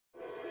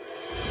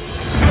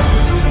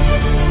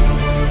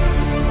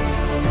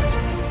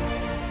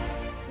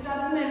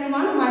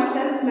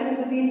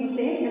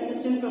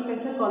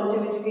College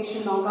of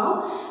Education,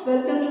 Nagaon.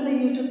 Welcome to the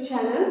YouTube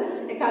channel,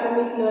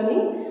 Academic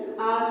Learning.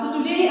 So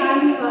today I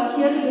am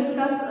here to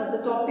discuss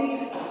the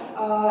topic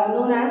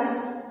known as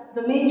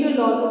the major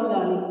laws of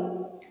learning.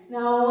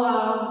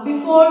 Now,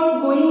 before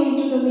going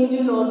into the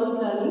major laws of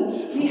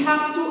learning, we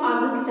have to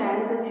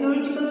understand the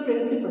theoretical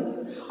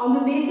principles on the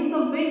basis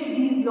of which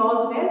these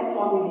laws were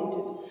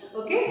formulated.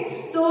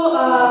 Okay, so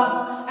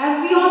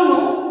as we all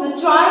know,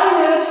 the trial and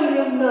error theory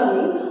of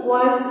learning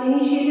was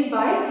initiated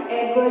by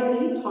Edward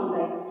Lee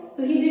Thorndike.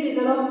 So he did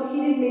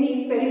many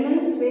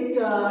experiments with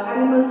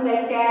animals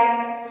like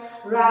cats,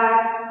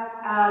 rats,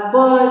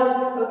 birds.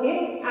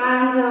 Okay,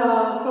 and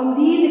from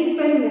these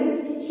experiments,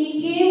 he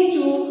came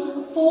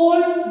to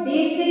 4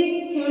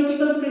 basic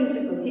theoretical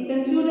principles. He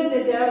concluded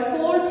that there are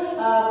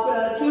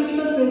 4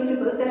 theoretical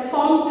principles that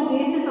forms the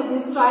basis of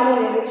this trial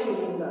and error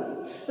theory of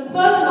learning. The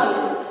first one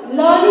is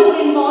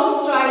learning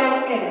involves trial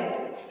and error.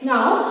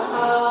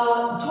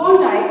 Now,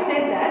 Thorndike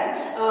said that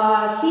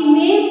he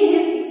named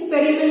his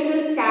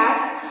experimental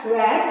cats,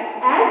 rats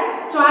as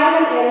trial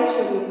and error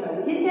theory of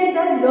learning. He said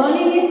that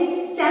learning is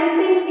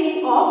stamping in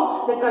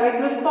of the correct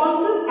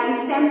responses and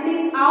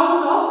stamping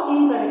out of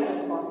incorrect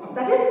responses.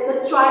 That is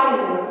the trial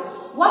and error.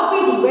 What we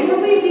do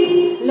whenever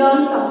we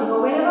learn something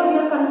or whenever we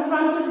are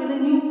confronted with a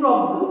new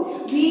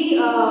problem, we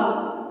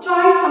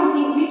try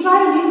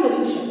a new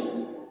solution.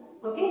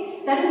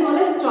 Okay, that is known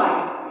as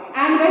trial.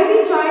 And when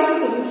we try the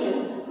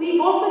solution, we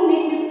often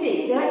make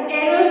mistakes. There are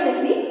errors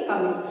that we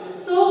commit.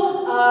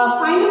 So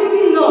finally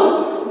we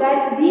learn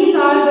that these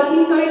are the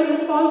incorrect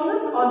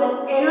responses or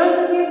the errors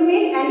that we have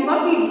made, and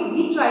what we do,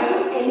 we try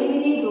to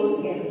eliminate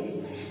those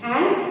errors.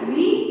 And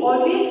we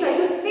always try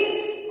to fix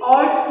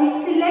or we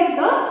select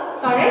the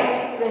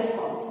correct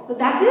response. So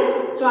that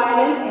is trial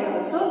and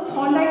error. So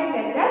Thorndike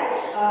said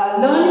that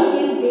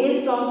learning is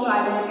based on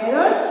trial and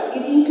error.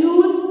 It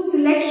includes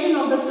selection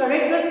of the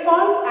correct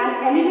response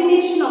and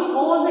elimination of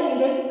all the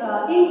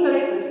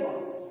incorrect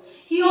responses.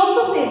 He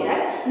also said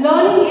that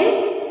learning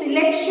is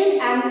selection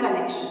and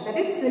connection. That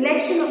is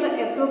selection of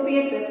the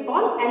appropriate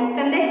response and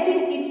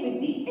connecting it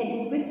with the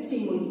adequate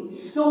stimuli.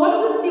 Now, what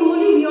is a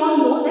stimuli? We all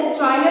know that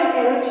trial and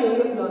error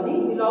theory of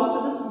learning belongs to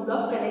the school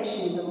of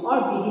connectionism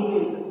or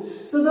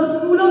behaviorism. So, the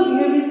school of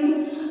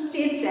behaviorism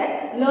states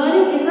that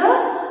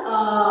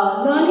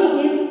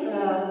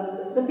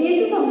the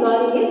basis of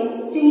learning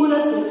is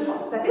stimulus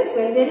response. That is,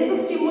 when there is a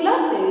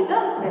stimulus, there is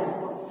a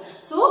response.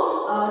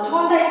 So,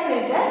 Thorndike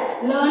said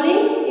that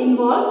learning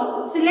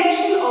involves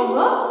selection of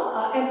the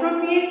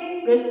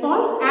appropriate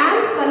response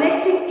and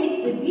connecting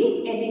it with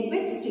the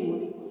adequate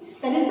stimuli.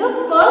 That is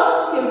the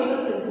first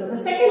theoretical principle.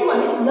 The second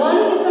one is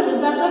learning is the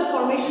result of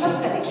formation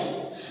of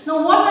connections.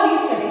 Now, what are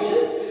these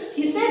connections?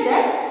 He said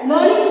that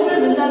learning is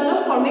the result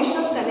of formation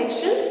of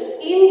connections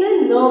in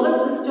the nervous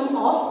system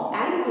of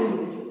an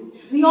individual.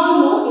 We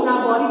all know in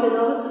our body the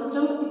nervous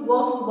system, it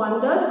works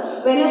wonders.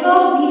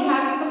 Whenever we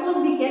have, suppose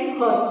we get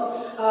hurt,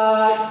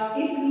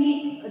 if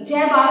we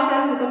jab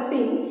ourselves with a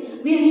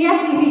pin, we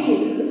react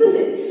immediately, isn't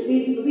it?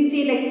 We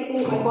say like,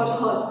 oh, I got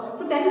hurt.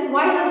 So that is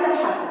why does that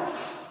happen?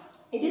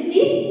 It is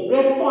the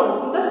response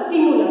to the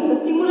stimulus. The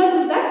stimulus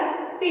is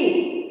that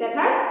pin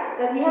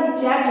that we have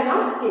jabbed in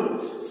our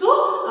skin.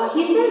 So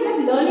he said that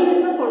learning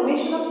is the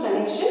formation of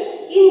connection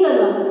in the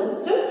nervous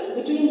system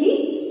between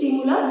the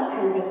stimulus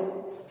and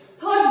response.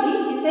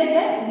 Thirdly, he said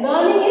that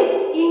learning is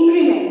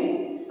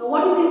incremental. Now,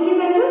 what is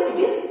incremental? It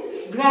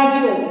is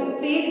gradual,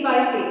 phase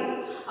by phase.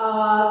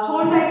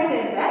 Thorndike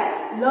said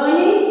that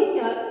learning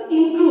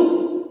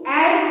improves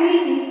as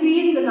we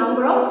increase the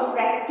number of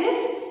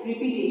practice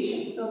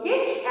repetition.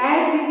 Okay,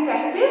 as we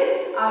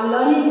practice, our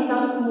learning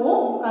becomes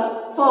more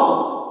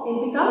firm.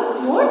 It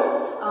becomes more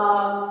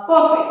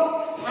perfect.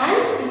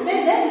 And he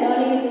said that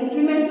learning is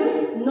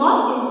incremental,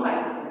 not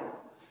insightful.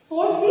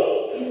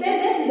 Fourthly, he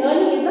said that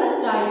learning is a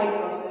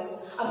direct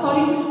process.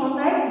 According to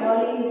Thorndike,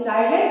 learning is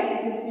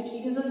direct.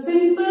 It is a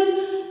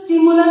simple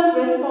stimulus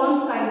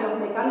response kind of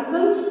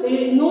mechanism. There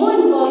is no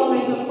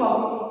involvement of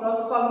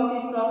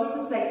cognitive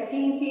processes like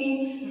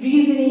thinking,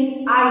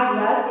 reasoning,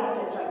 ideas,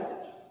 etc.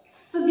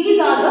 So these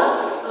are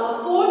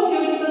the 4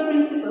 theoretical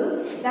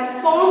principles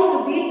that forms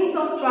the basis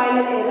of trial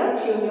and error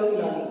theory of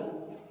learning.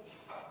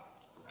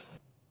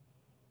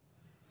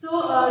 So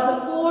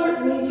the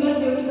 4 major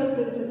theoretical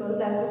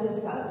principles as we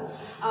discussed.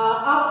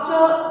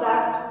 After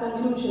that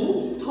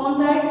conclusion,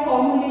 Thorndike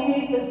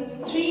formulated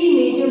the 3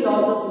 major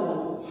laws of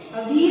learning.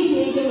 Now these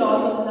major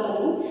laws of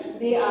learning,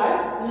 they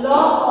are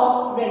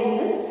law of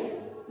readiness,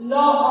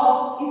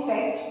 law of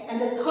effect,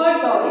 and the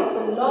third law is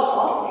the law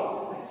of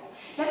exercise.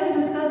 Let us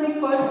discuss the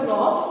first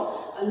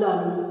law of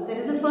learning. That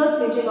is the first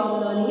major law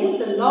of learning is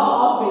the law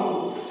of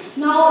readiness.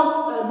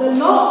 Now, the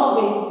law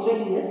of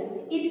readiness,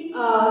 it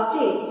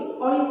states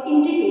or it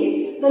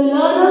indicates the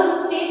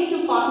learner's state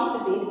to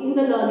participate in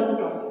the learning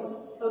process.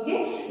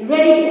 Okay,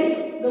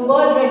 readiness. The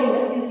word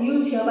readiness is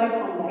used here by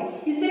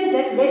Thorndike. He says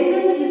that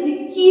readiness is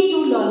the key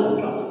to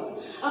learning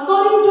process.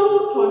 According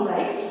to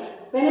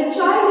Thorndike, when a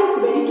child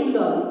is ready to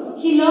learn,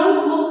 he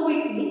learns more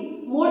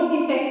quickly, more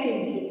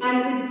effectively,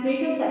 and with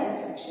greater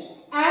satisfaction,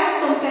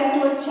 as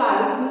compared to a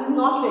child who is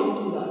not ready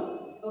to learn.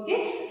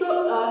 Okay,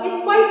 so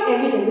it's quite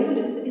evident, isn't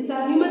it? It's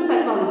a human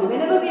psychology.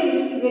 Whenever we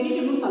are ready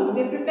to do something,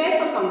 we are prepared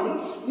for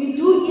something, we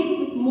do it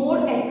with more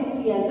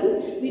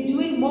enthusiasm, we do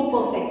it more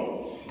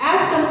perfectly. As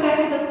compared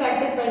to the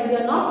fact that when we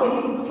are not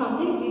ready to do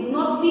something, we do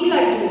not feel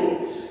like doing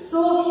it.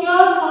 So here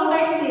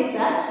Thorndike says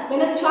that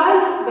when a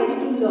child is ready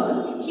to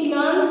learn, he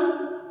learns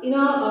in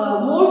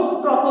a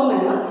more proper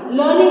manner.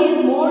 Learning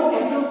is more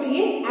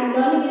appropriate and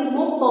learning is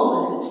more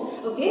permanent.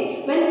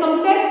 Okay, when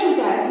compared to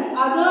that,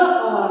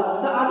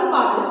 the other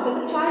part is when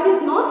the child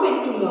is not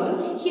ready to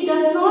learn, he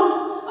does not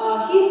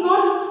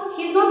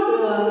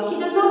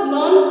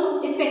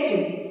learn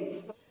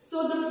effectively.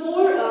 So the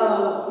four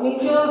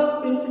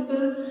major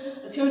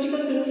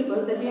theoretical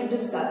principles that we have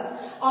discussed,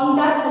 on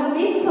the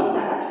basis of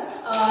that,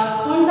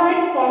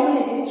 Thorndike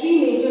formulated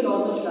three major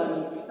laws of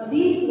learning. Now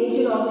these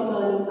major laws of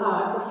learning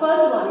are, the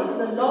first one is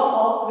the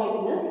law of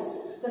readiness,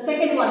 the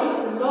second one is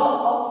the law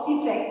of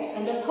effect,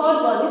 and the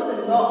third one is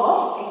the law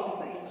of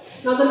exercise.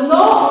 Now the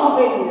law of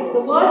readiness,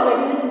 the word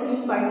readiness is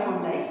used by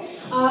Thorndike.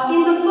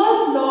 In the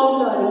first law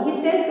of learning,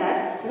 he says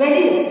that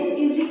readiness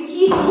is the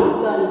key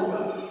to learning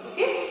process.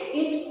 Okay?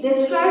 It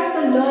describes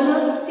the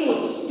learner's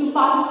state to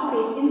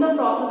participate in the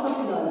process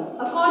of learning.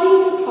 According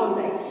to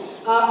Thorndike,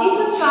 if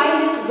a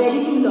child is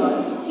ready to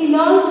learn, he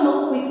learns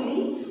more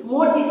quickly,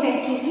 more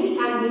effectively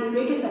and with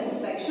greater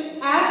satisfaction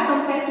as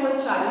compared to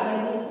a child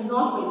when he is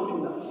not ready to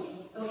learn.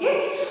 Okay?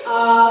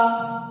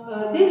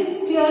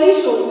 This clearly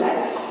shows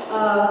that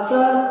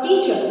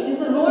it is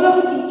the role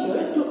of a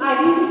teacher to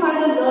identify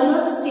the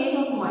learner's state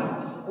of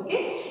mind.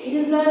 Okay? It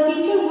is the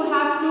teacher who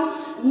have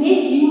to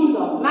make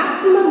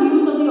maximum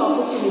use of the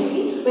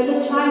opportunity when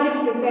the child is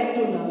prepared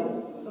to learn.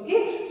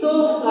 Okay,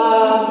 so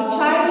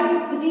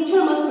the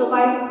teacher must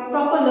provide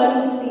proper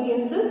learning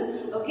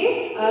experiences.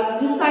 Okay,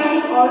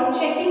 deciding or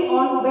checking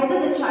on whether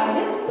the child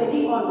is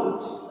ready or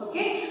not.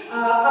 Okay,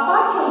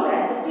 apart from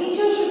that, the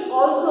teacher should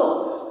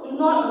also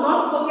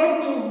not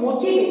forget to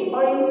motivate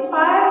or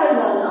inspire the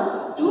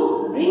learner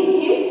to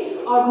bring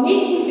him or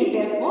make him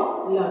prepare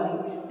for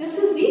learning. This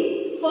is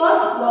the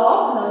first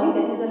law of learning,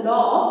 that is the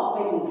law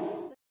of readiness.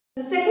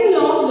 The second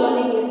law of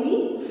learning is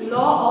the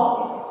law of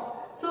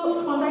effect.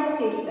 So Thorndike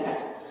states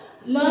that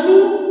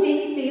learning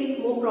takes place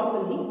more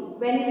properly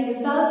when it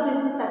results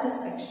in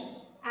satisfaction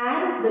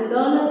and the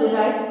learner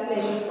derives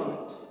pleasure from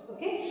it.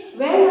 Okay?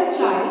 When a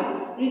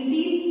child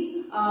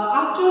receives,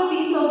 after a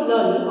piece of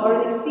learning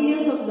or an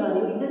experience of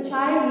learning, if the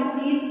child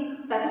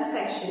receives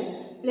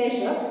satisfaction,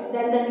 pleasure,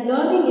 then that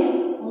learning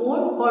is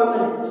more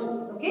permanent.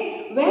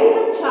 Okay? When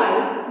the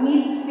child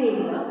meets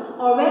failure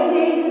or when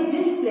there is a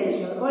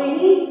displeasure or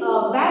any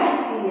bad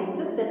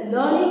experiences, that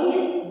learning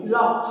is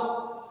blocked.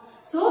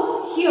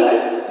 So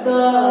here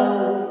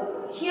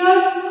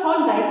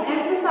Thorndike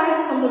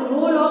emphasizes on the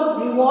role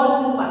of rewards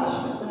and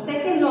punishment. The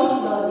second law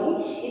of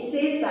learning, it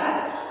says that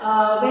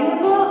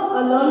whenever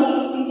a learning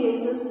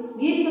experiences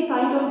gives a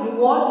kind of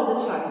reward to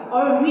the child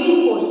or a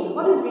reinforcement.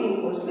 What is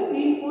reinforcement?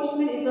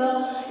 Reinforcement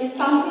is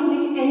something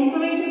which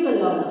encourages a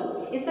learner.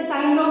 It's a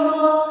kind of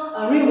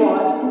a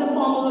reward in the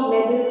form of a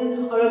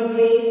medal or a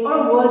grade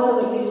or words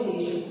of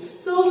appreciation.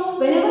 So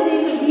whenever there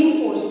is a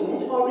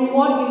reinforcement or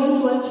reward given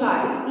to a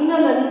child in a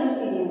learning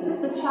experiences,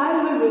 the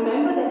child will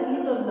remember that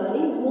piece of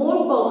learning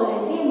more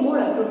permanently and more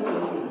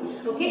appropriately.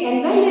 Okay,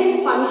 and when there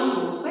is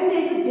punishment, when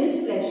there is a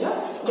displeasure,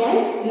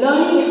 then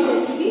learning is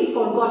said to be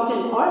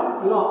forgotten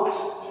or blocked.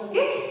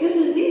 Okay, this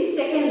is the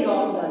second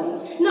law of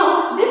learning.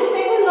 Now, this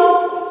second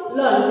law of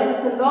learning, that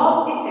is the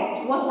law of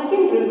effect, was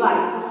again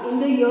revised in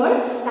the year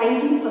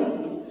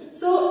 1930s.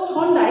 So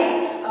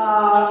Thorndike,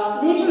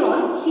 later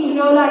on, he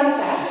realized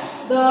that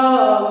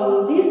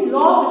this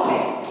law of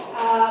effect,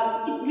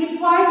 it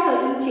required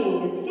certain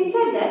changes. He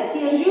said that,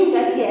 he assumed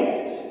that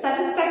yes,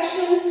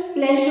 satisfaction,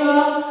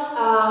 pleasure,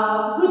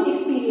 good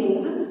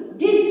experiences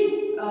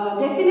did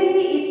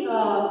definitely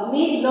it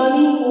made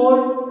learning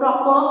more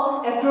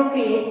proper,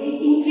 appropriate.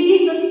 It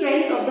increased the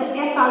strength of the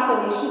SR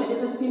connection, that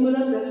is a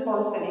stimulus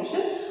response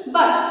connection.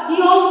 But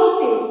he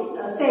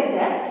also said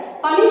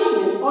that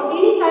punishment or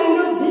any kind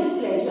of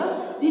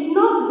displeasure did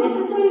not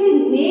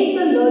necessarily make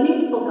the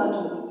learning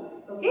forgotten.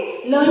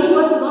 Okay, learning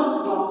was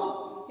not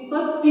blocked,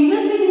 because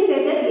previously we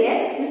said that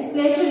yes,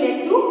 displeasure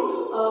led to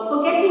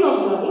forgetting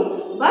of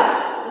learning,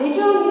 but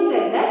later on he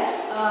said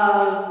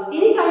that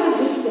any kind of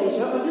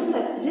displeasure or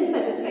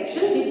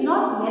dissatisfaction did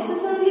not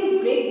necessarily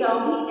break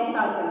down the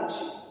SR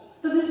connection.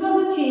 So this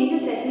was the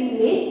changes that he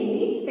made in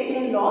the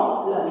second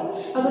law of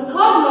learning. Now the third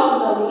law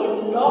of learning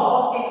is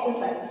law of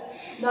exercise.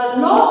 The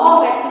law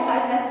of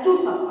exercise has two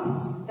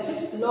subparts, that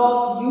is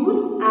law of use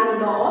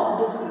and law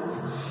of disuse.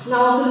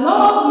 Now the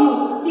law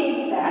of use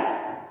states that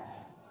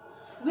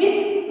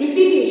with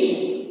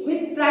repetition,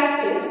 with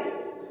practice,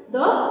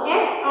 the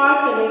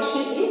SR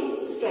connection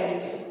is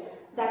strengthened.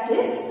 That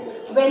is,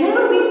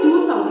 whenever we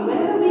do something,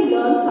 whenever we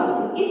learn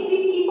something, if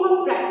we keep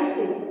on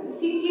practicing,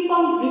 if we keep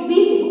on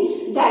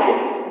repeating,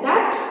 then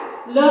that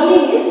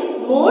learning is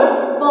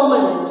more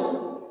permanent.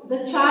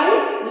 The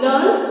child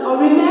learns or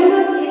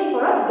remembers it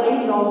for a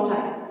very long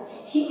time.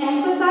 He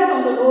emphasized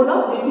on the role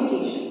of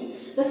repetition.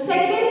 The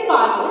second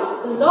part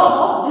is the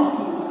law of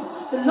disuse.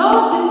 the law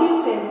of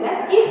disuse says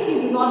that if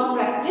you do not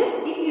practice,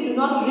 if you do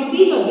not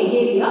repeat a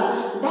behavior,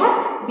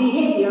 that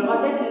behavior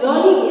or that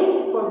learning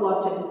is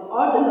forgotten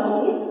or the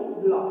learning is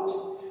blocked.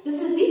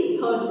 This is the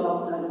third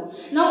law of learning.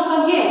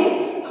 Now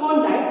again,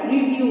 Thorndike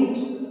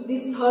reviewed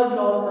this third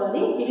law of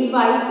learning. He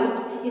revised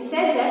it. He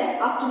said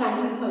that after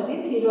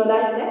 1930s, he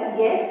realized that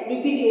yes,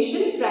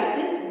 repetition,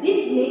 practice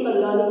did make a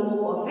learning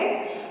more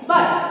perfect.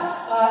 But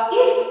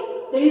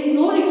if there is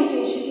no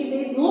repetition, if there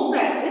is no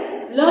practice,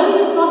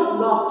 learning is not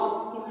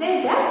blocked. He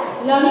said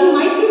that learning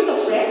might be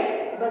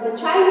suppressed, but the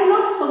child will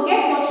not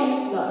forget what he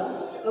has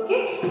learned.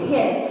 Okay?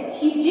 Yes,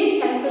 he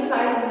did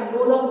emphasize on the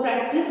role of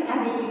practice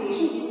and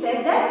repetition. He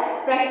said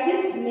that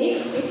practice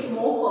makes it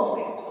more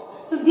perfect.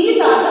 So these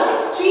are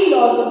the three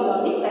laws of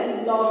learning, that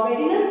is law of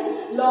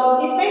readiness, law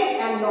of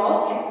effect and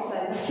law of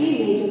exercise, the three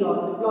major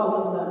laws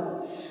of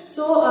learning.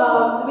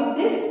 So with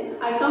this,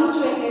 I come to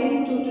an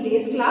end to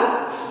today's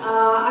class.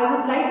 I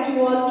would like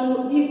you all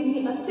to give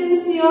me a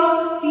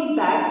sincere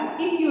feedback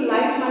if you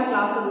liked my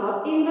class or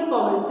not in the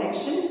comment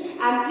section,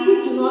 and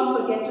please do not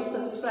forget to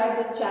subscribe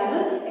this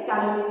channel,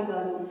 Academic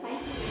Learning.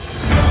 Thank you.